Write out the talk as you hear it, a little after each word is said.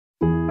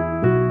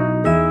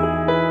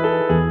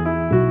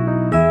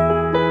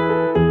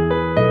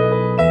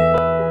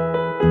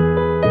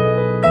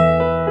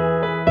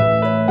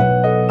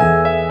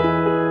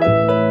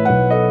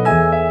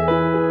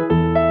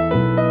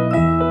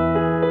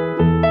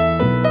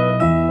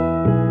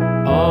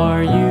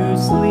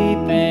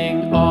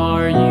sleeping?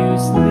 Are you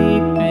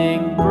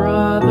sleeping?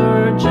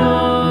 Brother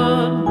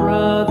John,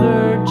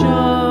 Brother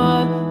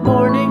John.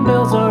 Morning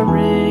bells are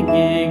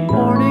ringing,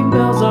 morning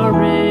bells are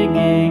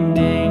ringing.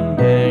 Ding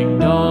dang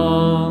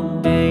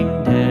dong,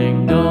 ding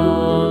dang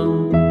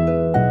dong.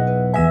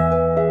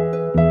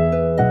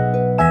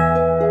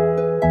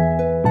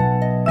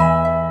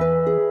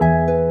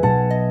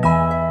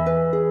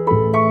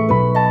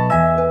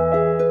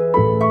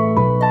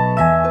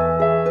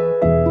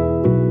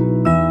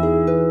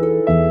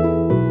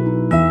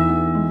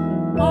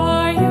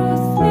 Are you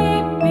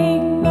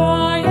sleeping?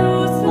 Are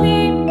you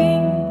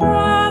sleeping?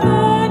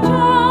 Brother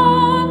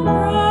John,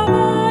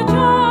 Brother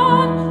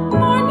John.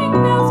 Morning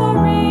bells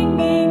are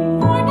ringing,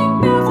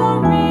 morning bells are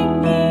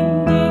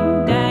ringing.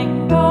 Ding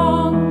dang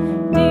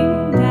dong,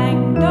 ding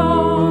dang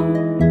dong.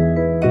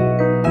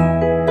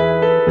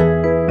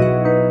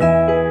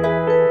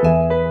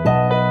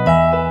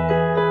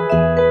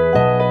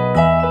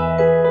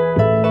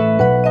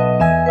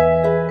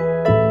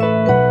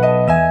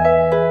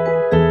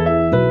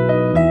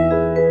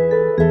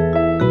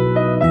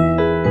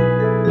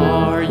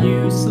 Are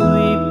you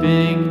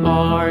sleeping?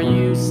 Are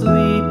you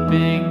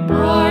sleeping?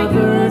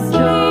 Brother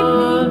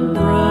John,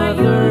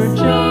 Brother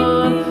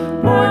John.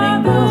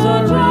 Morning bells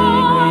are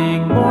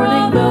ringing,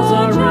 morning bells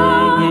are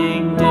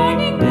ringing.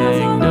 Ding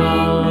dang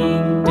dong,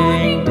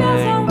 ding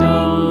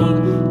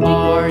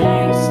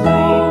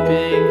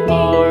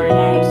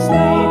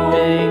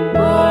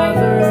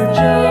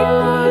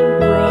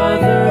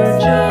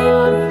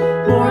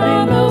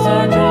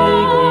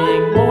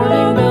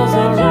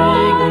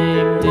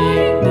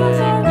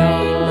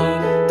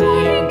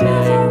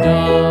dang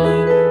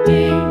dong,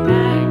 ding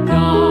dang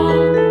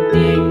dong,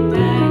 ding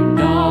dang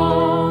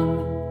dong.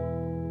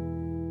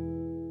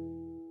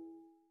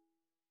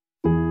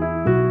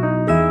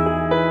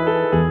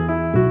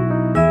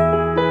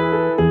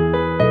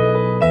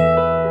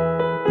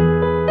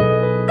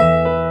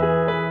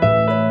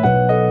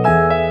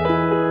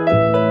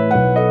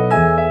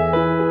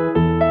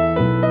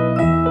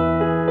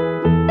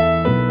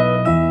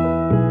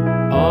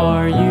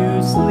 Are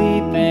you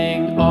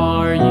sleeping?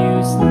 Are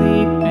you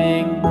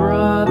sleeping?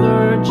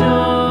 Brother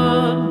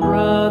John,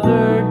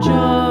 Brother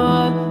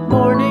John.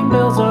 Morning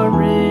bells are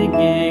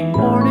ringing,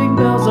 morning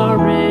bells are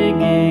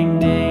ringing.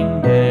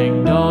 Ding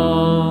dang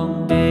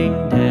dong,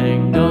 ding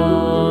dang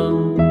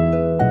dong.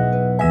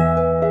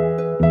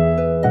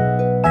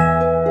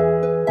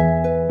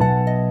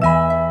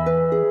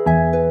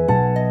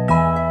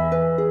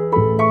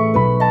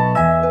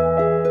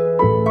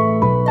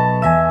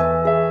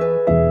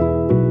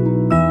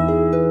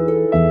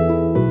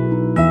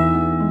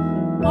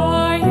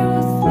 Are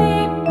you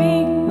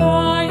sleeping?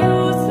 Are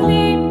you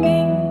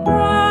sleeping?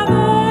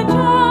 Brother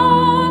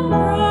John,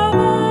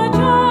 Brother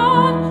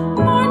John.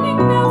 Morning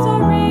bells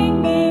are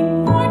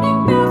ringing,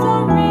 morning bells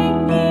are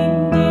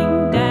ringing.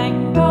 Ding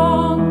dang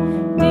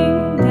dong,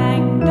 ding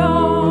dang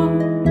dong.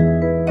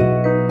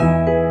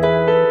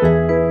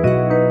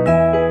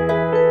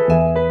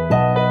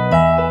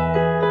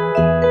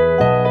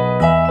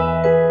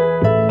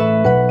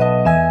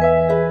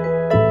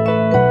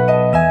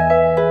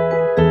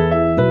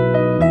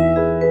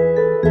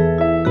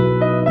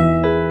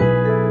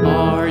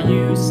 Are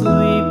you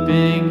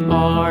sleeping?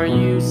 Are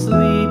you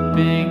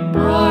sleeping?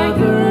 Brother